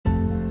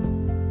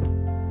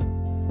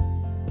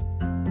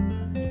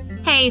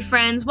Hey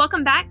friends,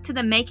 welcome back to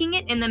the Making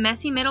It in the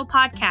Messy Middle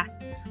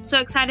podcast. I'm so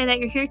excited that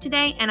you're here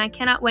today, and I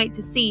cannot wait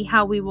to see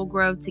how we will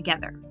grow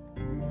together.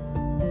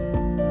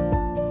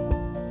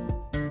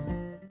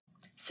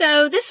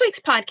 So this week's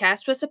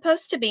podcast was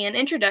supposed to be an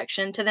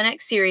introduction to the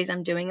next series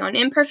I'm doing on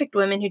imperfect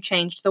women who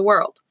changed the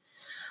world.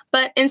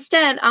 But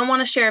instead, I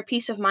want to share a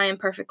piece of my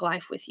imperfect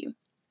life with you.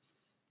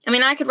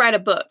 I could write a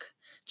book.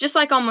 Just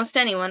like almost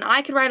anyone,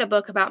 I could write a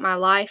book about my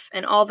life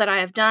and all that I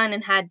have done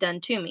and had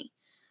done to me.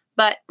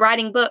 But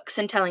writing books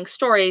and telling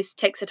stories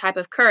takes a type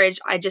of courage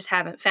I just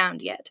haven't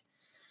found yet.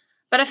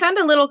 But I found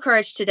a little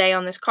courage today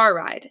on this car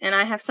ride, and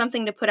I have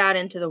something to put out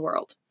into the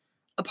world.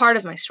 A part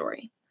of my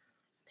story.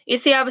 You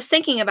see, I was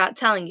thinking about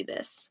telling you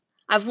this.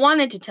 I've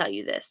wanted to tell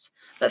you this,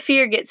 but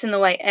fear gets in the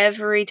way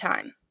every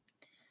time.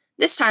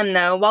 This time,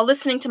 though, while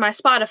listening to my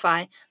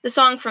Spotify, the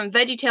song from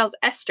VeggieTales'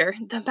 Esther,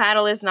 "The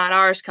Battle Is Not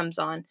Ours," comes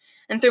on,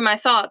 and through my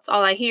thoughts,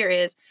 all I hear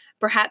is,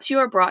 "Perhaps you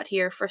are brought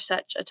here for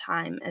such a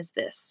time as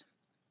this."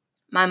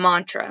 My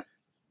mantra.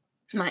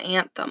 My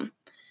anthem.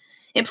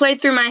 It played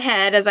through my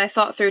head as I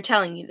thought through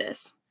telling you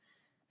this.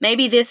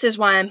 Maybe this is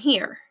why I'm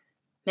here.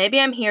 Maybe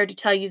I'm here to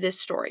tell you this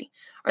story,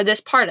 or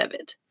this part of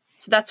it.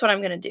 So that's what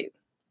I'm going to do.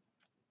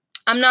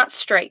 I'm not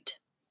straight.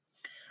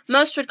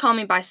 Most would call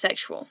me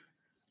bisexual.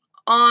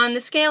 On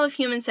the scale of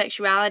human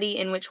sexuality,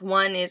 in which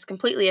 1 is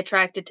completely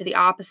attracted to the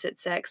opposite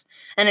sex,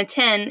 and a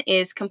 10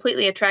 is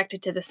completely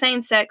attracted to the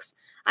same sex,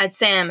 I'd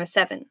say I'm a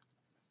 7.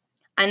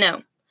 I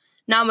know.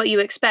 Not what you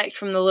expect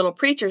from the little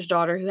preacher's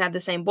daughter who had the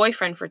same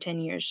boyfriend for 10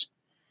 years.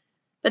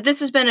 But this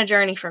has been a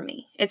journey for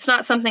me. It's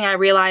not something I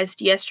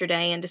realized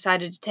yesterday and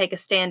decided to take a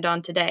stand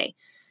on today.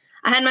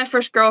 I had my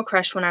first girl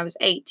crush when I was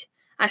 8.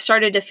 I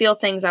started to feel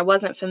things I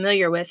wasn't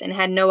familiar with and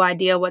had no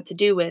idea what to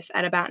do with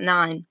at about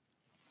 9.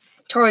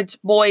 Towards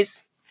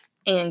boys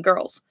and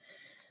girls.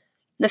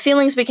 The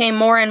feelings became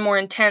more and more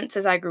intense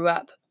as I grew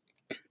up.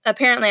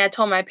 Apparently, I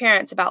told my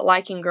parents about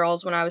liking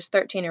girls when I was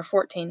 13 or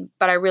 14,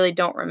 but I really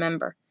don't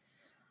remember.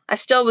 I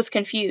still was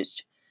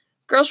confused.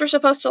 Girls were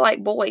supposed to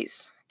like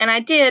boys, and I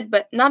did,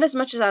 but not as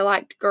much as I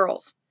liked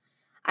girls.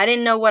 I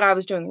didn't know what I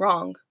was doing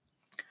wrong.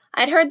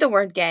 I'd heard the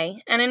word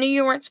gay, and I knew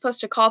you weren't supposed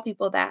to call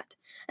people that,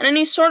 and I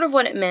knew sort of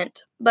what it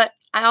meant, but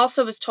I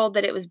also was told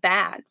that it was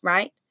bad,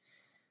 right?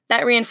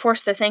 That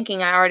reinforced the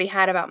thinking I already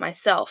had about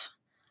myself.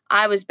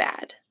 I was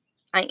bad.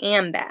 I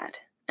am bad,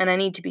 and I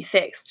need to be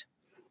fixed.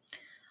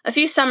 A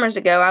few summers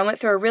ago, I went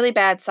through a really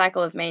bad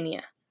cycle of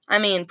mania.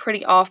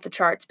 Pretty off the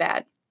charts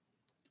bad.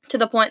 To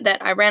the point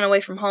that I ran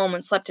away from home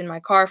and slept in my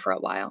car for a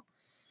while.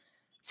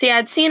 See,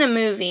 I'd seen a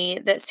movie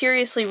that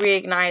seriously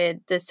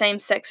reignited the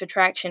same-sex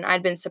attraction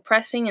I'd been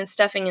suppressing and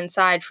stuffing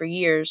inside for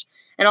years,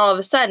 and all of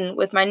a sudden,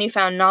 with my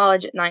newfound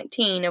knowledge at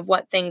 19 of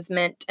what things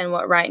meant and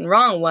what right and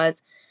wrong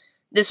was,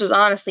 this was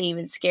honestly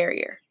even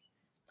scarier.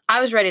 I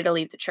was ready to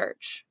leave the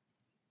church.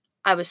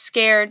 I was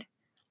scared,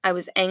 I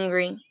was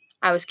angry,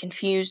 I was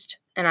confused,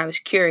 and I was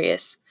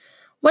curious.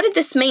 What did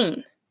this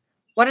mean?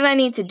 What did I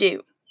need to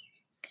do?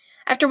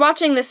 After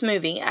watching this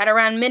movie, at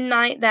around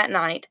midnight that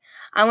night,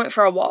 I went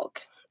for a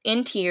walk,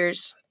 in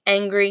tears,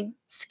 angry,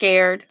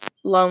 scared,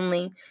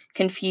 lonely,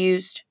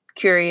 confused,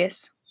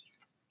 curious.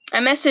 I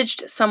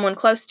messaged someone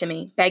close to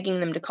me, begging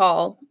them to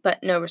call,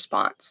 but no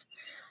response.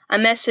 I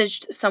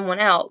messaged someone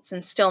else,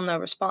 and still no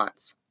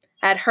response.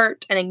 I had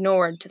hurt and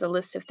ignored to the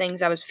list of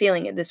things I was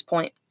feeling at this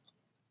point.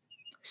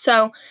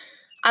 So,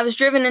 I was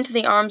driven into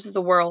the arms of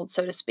the world,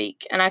 so to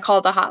speak, and I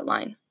called the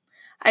hotline.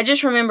 I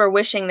just remember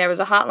wishing there was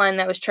a hotline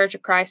that was Church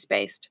of Christ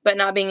based, but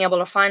not being able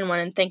to find one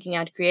and thinking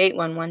I'd create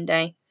one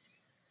day.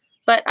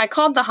 But I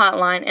called the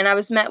hotline, and I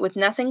was met with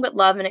nothing but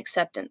love and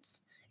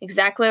acceptance.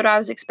 Exactly what I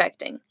was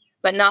expecting,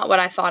 but not what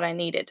I thought I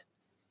needed.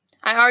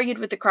 I argued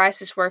with the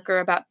crisis worker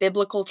about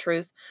biblical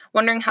truth,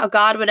 wondering how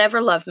God would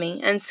ever love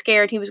me, and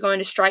scared he was going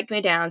to strike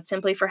me down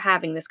simply for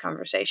having this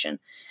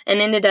conversation,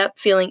 and ended up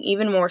feeling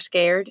even more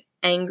scared,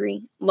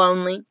 angry,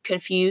 lonely,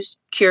 confused,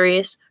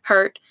 curious,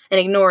 hurt,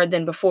 and ignored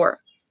than before.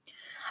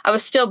 I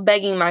was still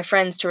begging my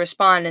friends to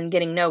respond and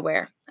getting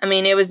nowhere.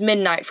 It was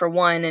midnight for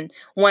one and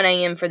 1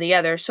 a.m. for the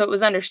other, so it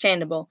was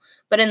understandable,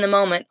 but in the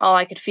moment, all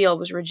I could feel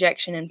was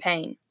rejection and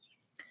pain.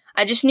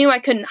 I just knew I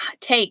couldn't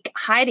take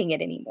hiding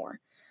it anymore.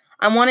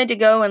 I wanted to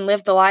go and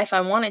live the life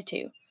I wanted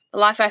to, the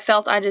life I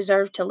felt I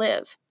deserved to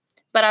live.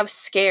 But I was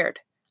scared.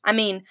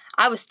 I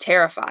was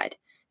terrified.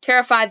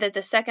 Terrified that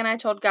the second I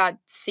told God,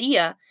 "See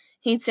ya,"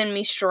 he'd send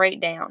me straight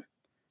down.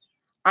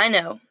 I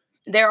know,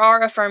 there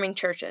are affirming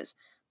churches,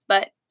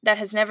 but that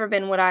has never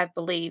been what I've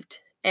believed,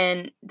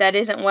 and that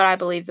isn't what I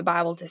believe the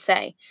Bible to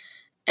say.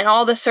 And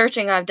all the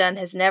searching I've done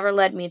has never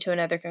led me to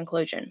another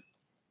conclusion.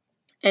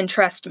 And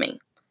trust me,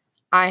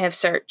 I have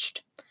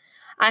searched.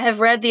 I have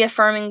read the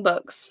affirming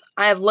books.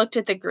 I have looked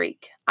at the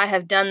Greek. I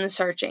have done the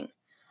searching.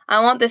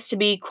 I want this to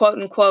be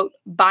quote-unquote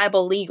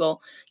Bible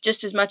legal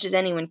just as much as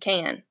anyone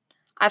can.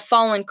 I've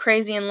fallen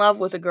crazy in love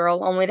with a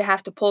girl only to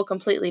have to pull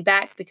completely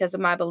back because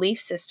of my belief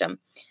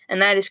system,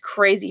 and that is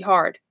crazy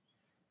hard.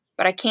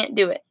 But I can't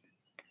do it.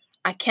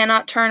 I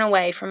cannot turn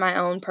away from my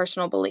own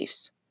personal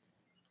beliefs.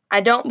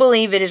 I don't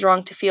believe it is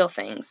wrong to feel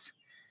things.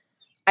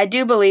 I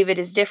do believe it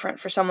is different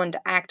for someone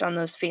to act on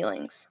those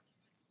feelings.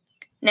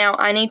 Now,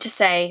 I need to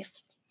say,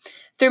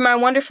 through my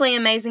wonderfully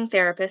amazing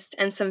therapist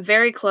and some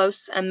very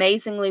close,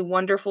 amazingly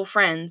wonderful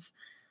friends,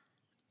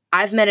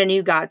 I've met a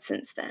new God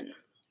since then.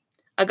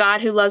 A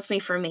God who loves me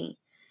for me,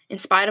 in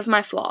spite of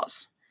my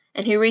flaws,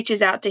 and who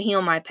reaches out to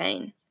heal my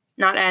pain,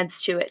 not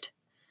adds to it.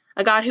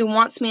 A God who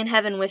wants me in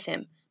heaven with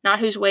him, not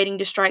who's waiting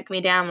to strike me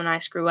down when I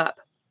screw up.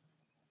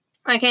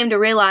 I came to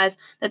realize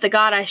that the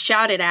God I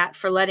shouted at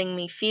for letting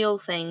me feel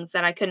things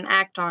that I couldn't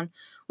act on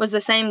was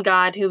the same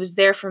God who was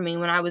there for me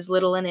when I was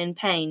little and in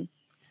pain.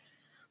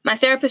 My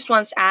therapist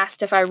once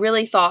asked if I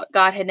really thought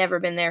God had never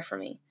been there for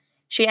me.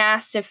 She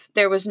asked if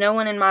there was no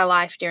one in my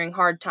life during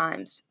hard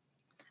times.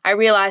 I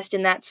realized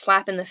in that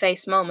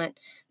slap-in-the-face moment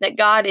that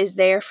God is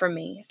there for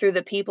me through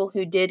the people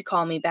who did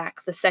call me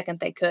back the second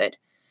they could.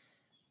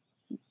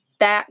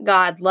 That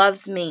God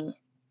loves me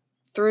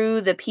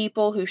through the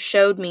people who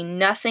showed me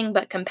nothing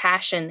but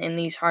compassion in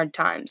these hard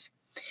times.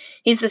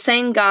 He's the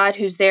same God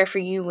who's there for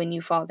you when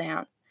you fall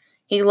down.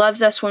 He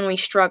loves us when we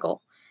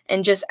struggle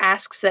and just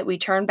asks that we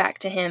turn back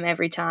to him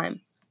every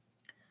time.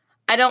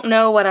 I don't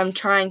know what I'm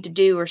trying to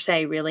do or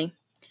say, really.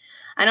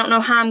 I don't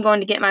know how I'm going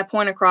to get my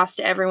point across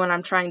to everyone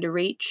I'm trying to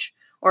reach,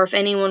 or if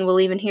anyone will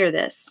even hear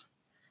this.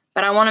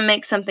 But I want to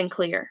make something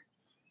clear.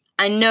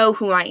 I know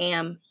who I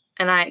am,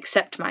 and I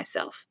accept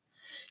myself.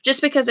 Just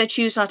because I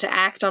choose not to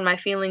act on my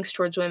feelings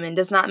towards women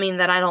does not mean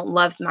that I don't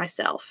love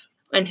myself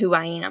and who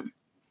I am.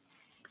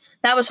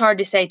 That was hard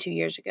to say 2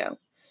 years ago.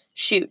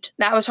 Shoot,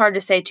 that was hard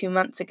to say 2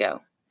 months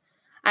ago.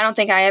 I don't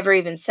think I ever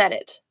even said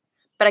it,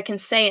 but I can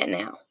say it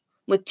now,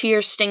 with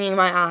tears stinging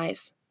my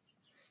eyes.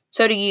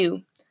 So to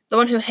you, the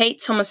one who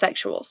hates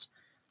homosexuals,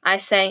 I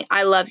say,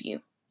 I love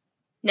you.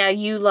 Now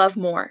you love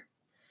more.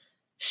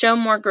 Show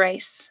more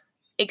grace.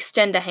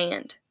 Extend a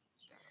hand.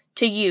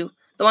 To you,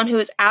 the one who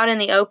is out in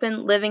the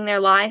open living their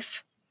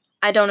life,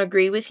 I don't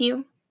agree with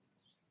you.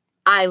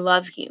 I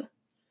love you.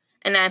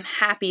 And I'm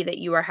happy that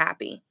you are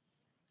happy.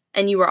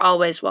 And you are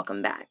always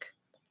welcome back.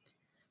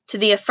 To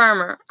the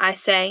affirmer, I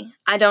say,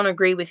 I don't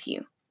agree with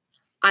you.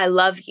 I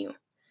love you.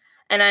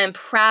 And I am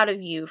proud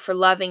of you for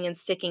loving and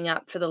sticking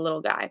up for the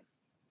little guy.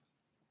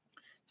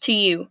 To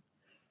you,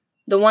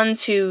 the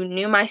ones who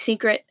knew my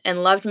secret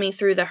and loved me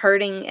through the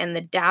hurting and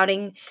the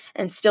doubting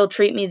and still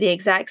treat me the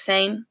exact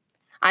same,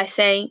 I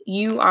say,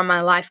 you are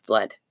my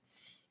lifeblood.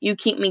 You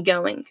keep me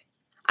going.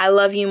 I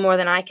love you more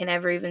than I can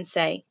ever even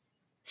say.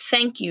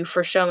 Thank you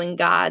for showing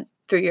God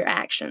through your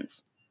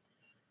actions.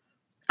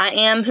 I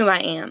am who I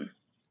am.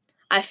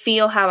 I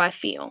feel how I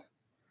feel.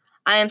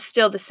 I am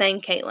still the same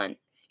Caitlin.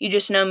 You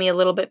just know me a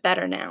little bit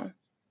better now.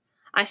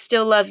 I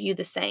still love you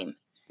the same,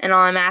 and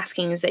all I'm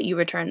asking is that you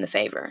return the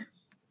favor.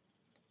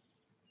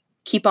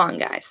 Keep on,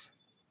 guys.